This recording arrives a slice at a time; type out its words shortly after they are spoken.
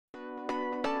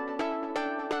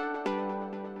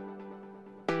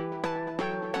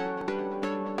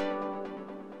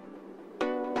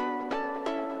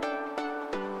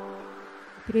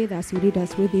Pray that as you lead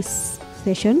us through this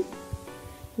session,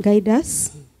 guide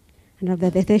us, and after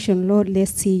the session, Lord,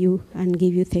 let's see you and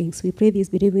give you thanks. We pray this,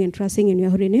 believing and trusting in your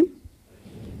holy name.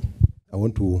 I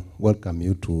want to welcome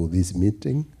you to this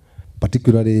meeting,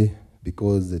 particularly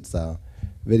because it's a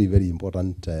very, very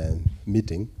important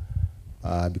meeting,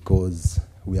 because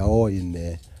we are all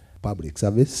in public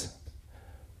service.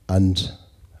 And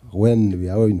when we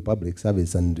are in public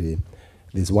service and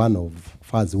there's one of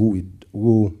us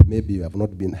who maybe have not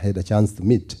had a chance to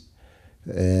meet,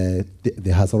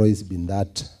 there has always been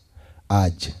that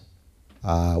urge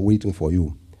waiting for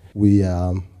you. We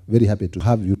are very happy to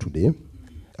have you today.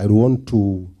 I want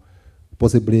to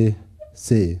possibly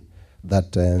say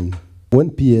that when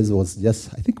PS was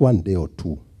just, I think, 1 day or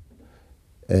two,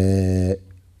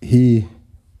 he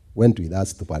went with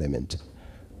us to Parliament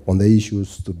on the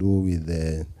issues to do with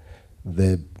the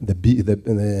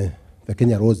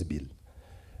Kenya Rose Bill.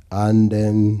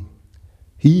 And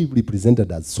he represented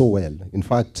us so well. In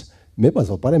fact, members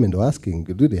of Parliament were asking,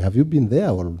 really, have you been there?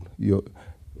 Or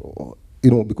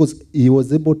because he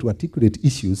was able to articulate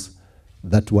issues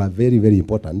that were very, very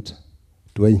important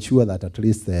to ensure that at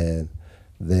least the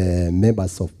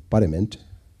members of Parliament,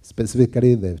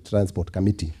 specifically the Transport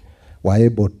Committee, were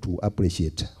able to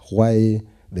appreciate why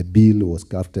the bill was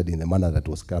crafted in the manner that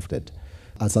was crafted.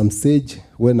 At some stage,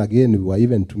 when again we were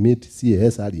even to meet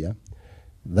CAS earlier,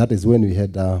 that is when we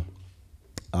had a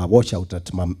washout at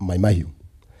Maimahiu.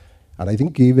 And I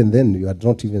think even then you had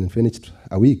not even finished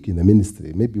a week in the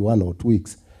ministry, maybe 1 or 2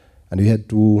 weeks. And we had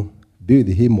to be with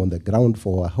him on the ground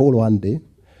for a whole 1 day.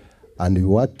 And we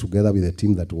worked together with the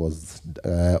team that was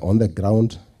on the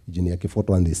ground, Engineer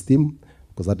Kifoto and his team,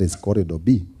 because that is Corridor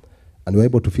B. And we were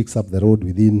able to fix up the road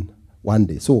within 1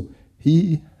 day. So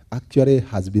he actually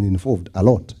has been involved a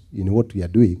lot in what we are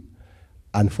doing.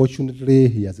 Unfortunately,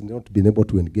 he has not been able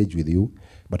to engage with you,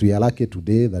 but we are lucky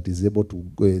today that he's able to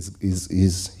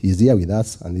he's here with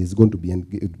us and he's going to be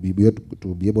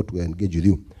able to engage with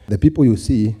you. The people you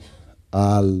see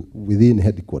are within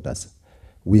headquarters.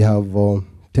 We have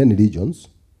 10 regions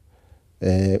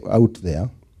out there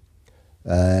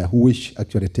which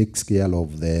actually takes care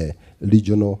of the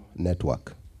regional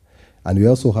network. And we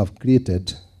also have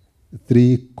created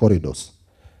 3 corridors.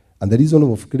 And the reason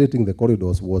of creating the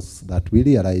corridors was that we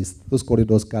realized those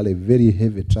corridors carry very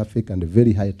heavy traffic and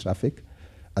very high traffic,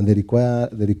 and they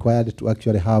required to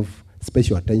actually have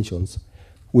special attentions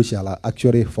which are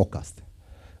actually focused.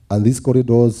 And these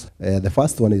corridors, the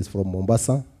first one is from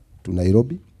Mombasa to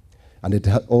Nairobi, and it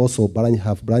also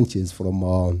have branches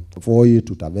from Voi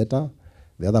to Taveta.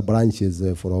 The other branch is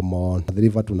from the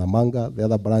river to Namanga. The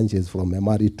other branch is from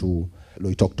Emari to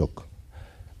Loitoktok.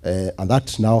 And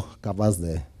that now covers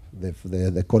the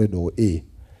corridor A.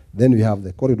 Then we have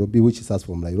the corridor B, which starts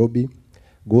from Nairobi,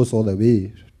 goes all the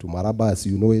way to Maraba, as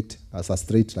you know it, as a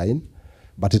straight line.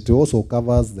 But it also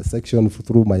covers the section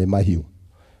through Maimahiu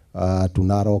to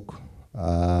Narok,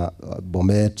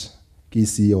 Bomet,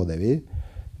 Kisii all the way.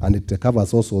 And it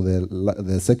covers also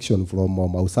the section from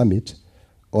Mau Summit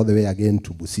all the way again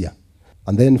to Busia.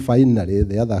 And then finally,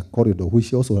 the other corridor,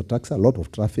 which also attracts a lot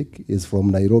of traffic, is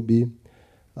from Nairobi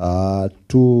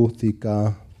to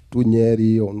Thika, to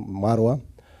Nyeri, Marwa,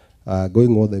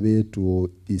 going all the way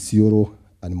to Isiolo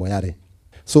and Moyale.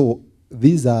 So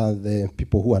these are the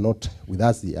people who are not with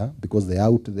us here because they are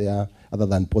out there, other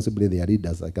than possibly their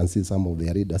leaders. I can see some of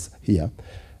their leaders here.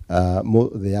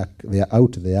 They are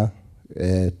out there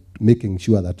making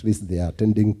sure that at least they are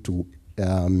attending to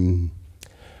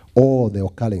all the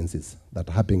occurrences that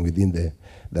are happening within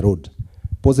the road.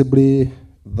 Possibly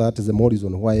that is the more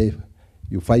reason why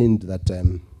you find that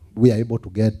we are able to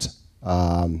get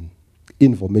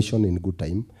information in good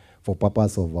time for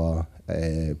purpose of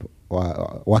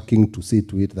working to see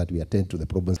to it that we attend to the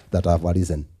problems that have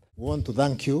arisen. We want to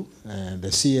thank you,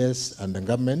 the CS and the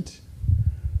government,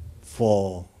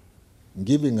 for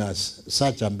giving us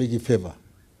such a big favor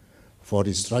for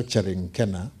restructuring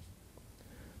Kenya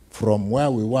from where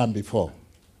we were before,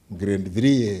 grade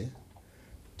 3A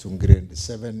to grade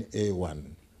 7A1.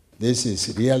 This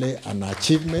is really an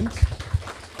achievement.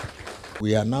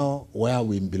 We are now where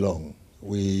we belong.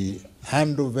 We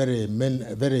handle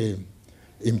very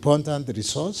important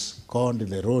resource called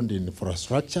the road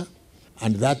infrastructure,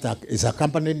 and that is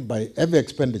accompanied by every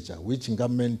expenditure which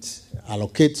government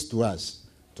allocates to us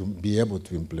to be able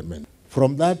to implement.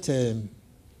 From that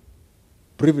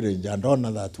privilege and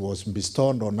honor that was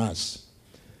bestowed on us,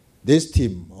 this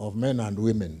team of men and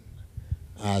women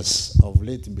has of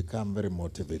late become very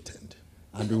motivated.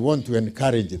 And we want to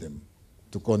encourage them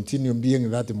to continue being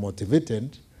that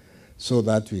motivated so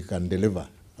that we can deliver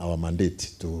our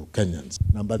mandate to Kenyans.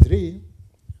 Number 3,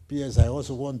 PS, I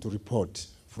also want to report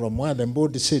from where the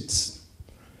board sits,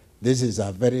 this is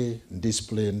a very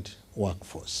disciplined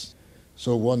workforce.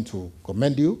 So I want to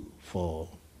commend you for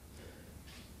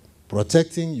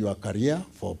protecting your career,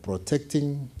 for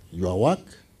protecting your work,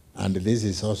 and this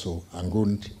is also a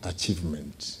good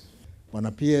achievement.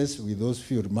 Bwana PS, with those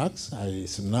few remarks,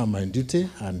 it's now my duty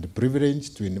and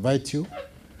privilege to invite you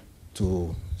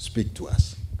to speak to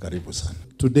us. Karibu sana.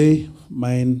 Today,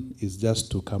 mine is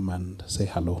just to come and say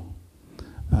hello.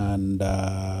 And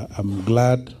I'm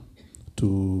glad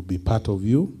to be part of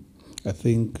you. I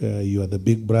think you are the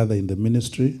big brother in the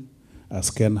ministry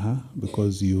as Kenha,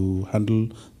 because you handle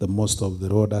the most of the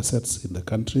road assets in the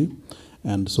country.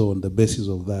 And so on the basis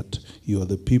of that, you are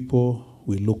the people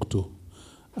we look to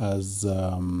as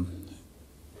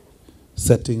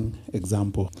setting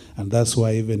example. And that's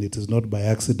why even it is not by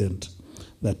accident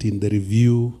that in the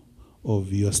review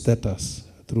of your status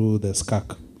through the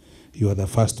SCAC, you are the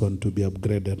first one to be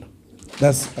upgraded.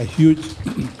 That's a huge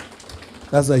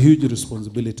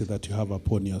responsibility that you have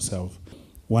upon yourself.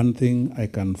 One thing I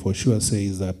can for sure say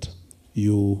is that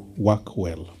you work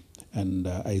well. And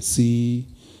I see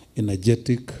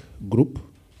energetic group.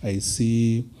 I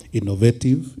see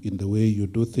innovative in the way you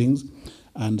do things.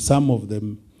 And some of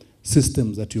the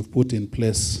systems that you've put in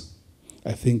place,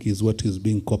 I think, is what is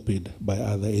being copied by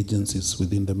other agencies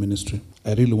within the ministry.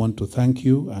 I really want to thank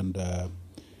you and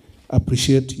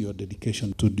appreciate your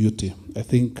dedication to duty. I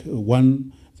think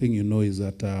one thing you know is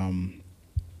that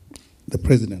the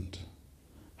president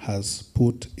has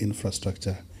put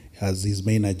infrastructure as his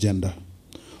main agenda.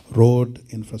 Road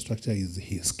infrastructure is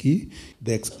his key.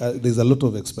 There's a lot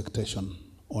of expectation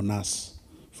on us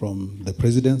from the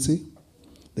presidency.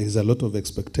 There is a lot of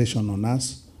expectation on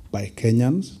us by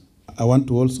Kenyans. I want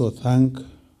to also thank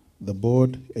the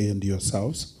board and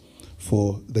yourselves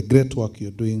for the great work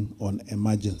you're doing on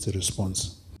emergency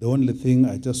response. The only thing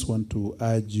I just want to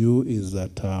urge you is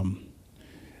that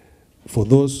for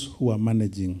those who are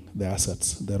managing the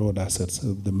assets, the road assets,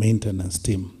 the maintenance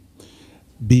team,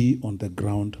 be on the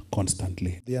ground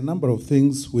constantly. There are a number of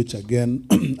things which, again,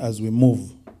 as we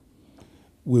move,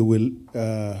 we will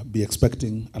be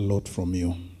expecting a lot from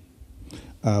you.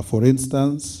 For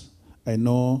instance, I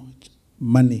know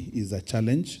money is a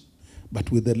challenge,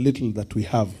 but with the little that we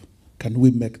have, can we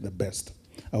make the best?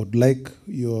 I would like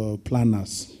your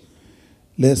planners,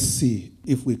 let's see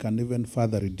if we can even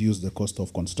further reduce the cost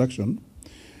of construction.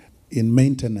 In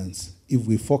maintenance, if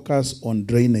we focus on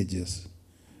drainages,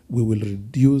 we will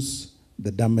reduce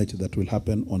the damage that will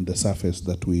happen on the surface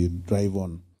that we drive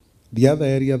on. The other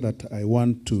area that I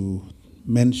want to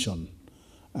mention,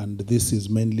 and this is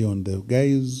mainly on the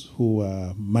guys who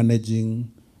are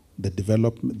managing the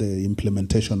development, the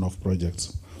implementation of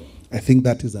projects. I think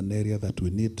that is an area that we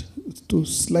need to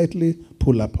slightly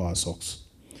pull up our socks.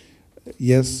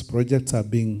 Yes, projects are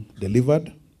being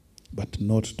delivered, but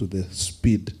not to the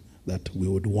speed that we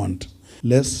would want.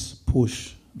 Let's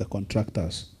push the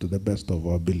contractors to the best of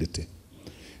our ability.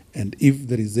 And if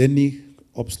there is any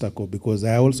obstacle, because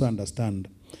I also understand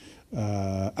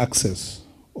access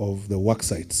of the work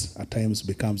sites at times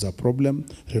becomes a problem,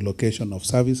 relocation of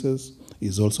services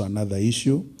is also another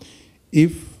issue.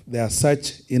 If there are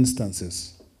such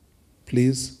instances,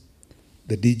 please,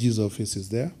 the DG's office is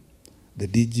there. The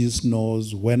DG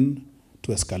knows when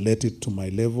to escalate it to my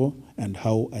level and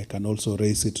how I can also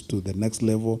raise it to the next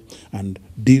level and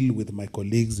deal with my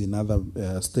colleagues in other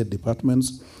state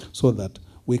departments so that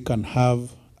we can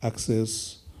have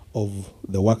access of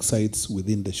the work sites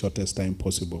within the shortest time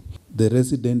possible. The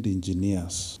resident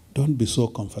engineers, don't be so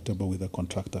comfortable with the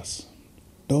contractors.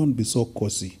 Don't be so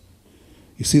cozy.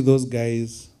 You see those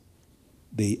guys,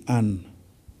 they earn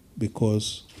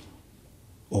because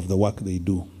of the work they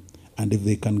do. And if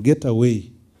they can get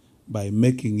away by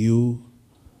making you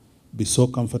be so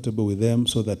comfortable with them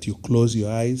so that you close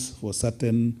your eyes for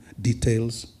certain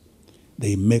details,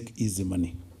 they make easy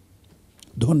money.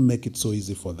 Don't make it so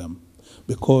easy for them.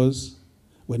 Because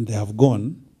when they have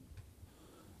gone,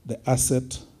 the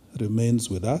asset remains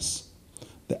with us.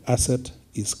 The asset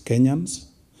is Kenyans.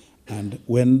 And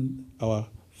when our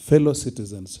fellow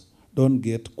citizens don't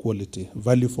get quality,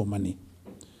 value for money,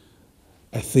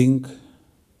 I think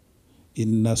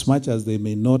in as much as they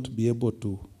may not be able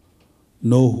to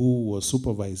know who was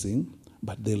supervising,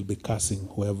 but they'll be cursing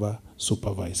whoever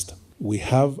supervised. We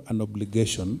have an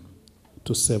obligation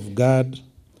to safeguard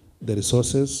the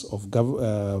resources of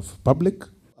public.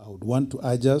 I would want to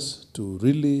urge us to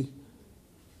really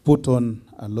put on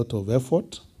a lot of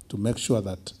effort to make sure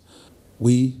that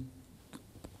we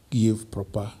give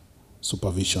proper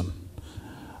supervision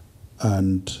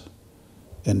and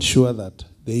ensure that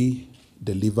they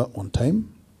deliver on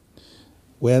time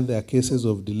Where there are cases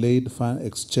of delayed fund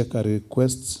exchequer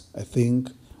requests, I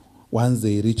think once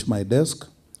they reach my desk,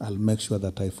 I'll make sure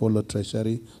that I follow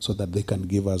Treasury so that they can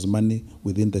give us money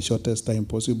within the shortest time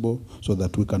possible so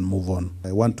that we can move on.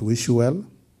 I want to wish you well.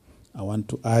 I want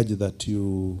to urge that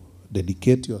you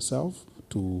dedicate yourself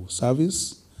to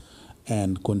service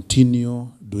and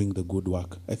continue doing the good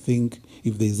work. I think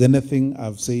if there's anything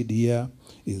I've said here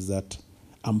is that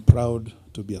I'm proud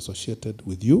to be associated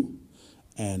with you,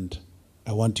 and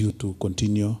I want you to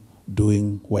continue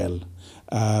doing well.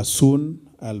 Soon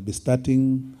I'll be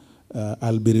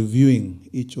reviewing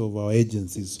each of our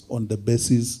agencies on the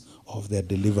basis of their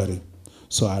delivery.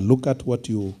 So I'll look at what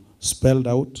you spelled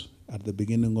out at the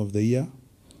beginning of the year,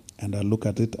 and I'll look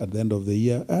at it at the end of the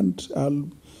year, and I'll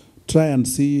try and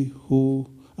see who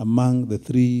among the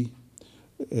three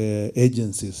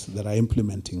agencies that are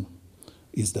implementing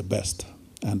is the best.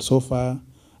 And so far,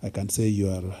 I can say you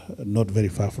are not very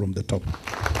far from the top.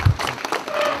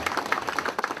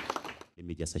 Let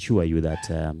me just assure you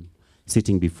that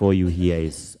sitting before you here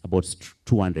is about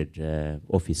 200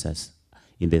 officers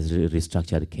in the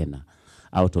restructured Kenya,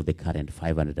 out of the current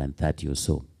 530 or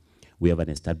so. We have an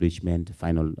establishment,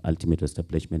 final ultimate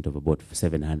establishment of about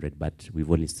 700, but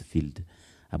we've only filled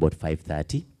about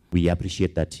 530. We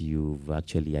appreciate that you've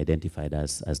actually identified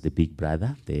us as the big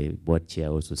brother. The board chair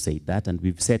also said that, and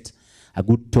we've set a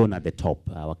good tone at the top.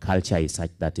 Our culture is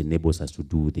such that enables us to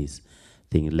do this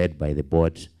thing, led by the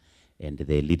board and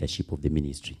the leadership of the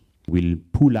ministry. We'll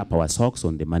pull up our socks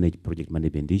on the project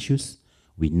management issues.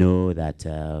 We know that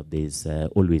there's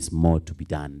always more to be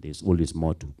done. There's always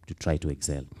more to try to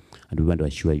excel. And we want to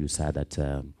assure you, sir,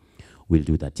 that we'll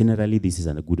do that. Generally, this is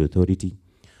a good authority.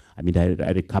 I mean,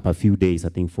 I recap a few days, I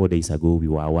think 4 days ago, we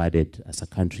were awarded as a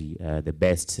country the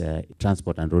best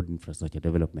transport and road infrastructure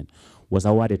development was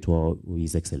awarded to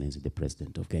His Excellency, the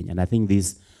President of Kenya. And I think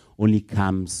this only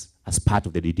comes as part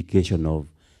of the dedication of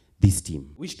this team.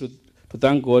 I wish to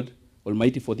thank God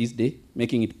Almighty for this day,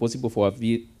 making it possible for our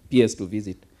peers to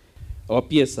visit. Our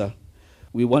peers, sir,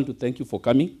 we want to thank you for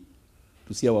coming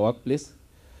to see our workplace,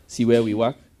 see where we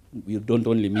work. We don't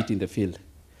only meet in the field.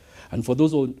 And for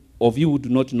those of you who do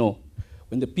not know,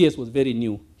 when the PS was very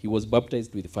new, he was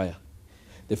baptized with fire.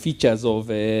 The features of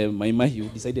my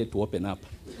Mahiu decided to open up.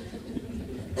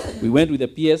 We went with the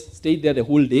PS, stayed there the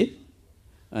whole day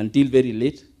until very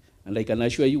late, and I can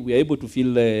assure you we were able to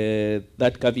fill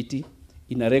that cavity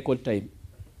in a record time,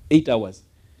 8 hours,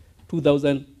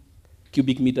 2,000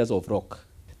 cubic meters of rock.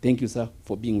 Thank you, sir,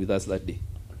 for being with us that day.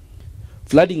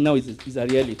 Flooding now is a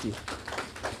reality.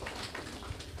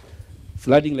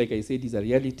 Flooding, like I said, is a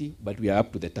reality, but we are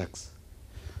up to the task.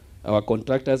 Our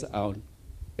contractors are on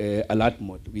alert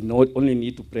mode. We only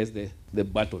need to press the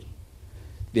button.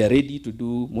 They are ready to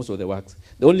do most of the works.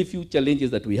 The only few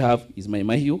challenges that we have is Mai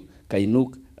Mahiu,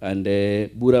 Kainuk, and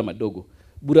Bura Madogo.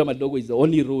 Bura Madogo is the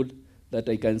only road that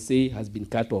I can say has been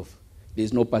cut off. There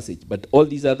is no passage. But all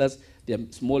these others, they are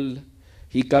small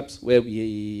hiccups where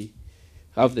we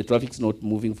have the traffic not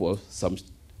moving for some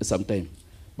time.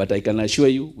 But I can assure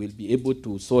you we'll be able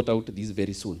to sort out this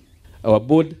very soon. Our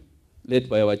board, led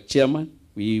by our chairman,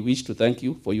 we wish to thank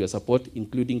you for your support,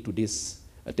 including today's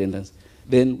attendance.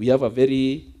 Then we have a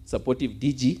very supportive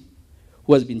DG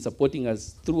who has been supporting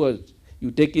us throughout.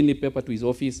 You take any paper to his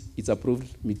office, it's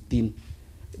approved within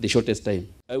the shortest time.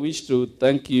 I wish to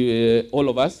thank you, all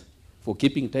of us, for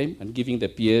keeping time and giving the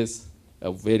PS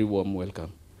a very warm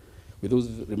welcome. With those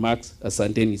remarks,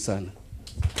 asanteni sana.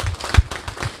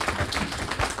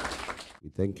 We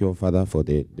thank you, Father, for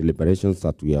the deliberations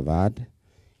that we have had.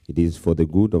 It is for the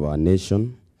good of our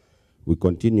nation. We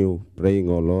continue praying,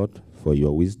 O Lord, for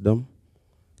your wisdom,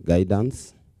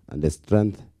 guidance, and the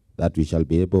strength that we shall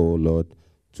be able, O Lord,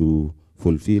 to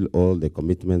fulfill all the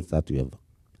commitments that we have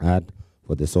had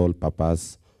for the sole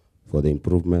purpose, for the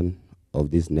improvement of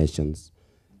this nation's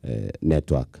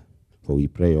network. For we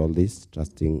pray all this,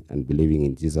 trusting and believing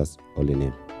in Jesus' holy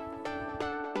name.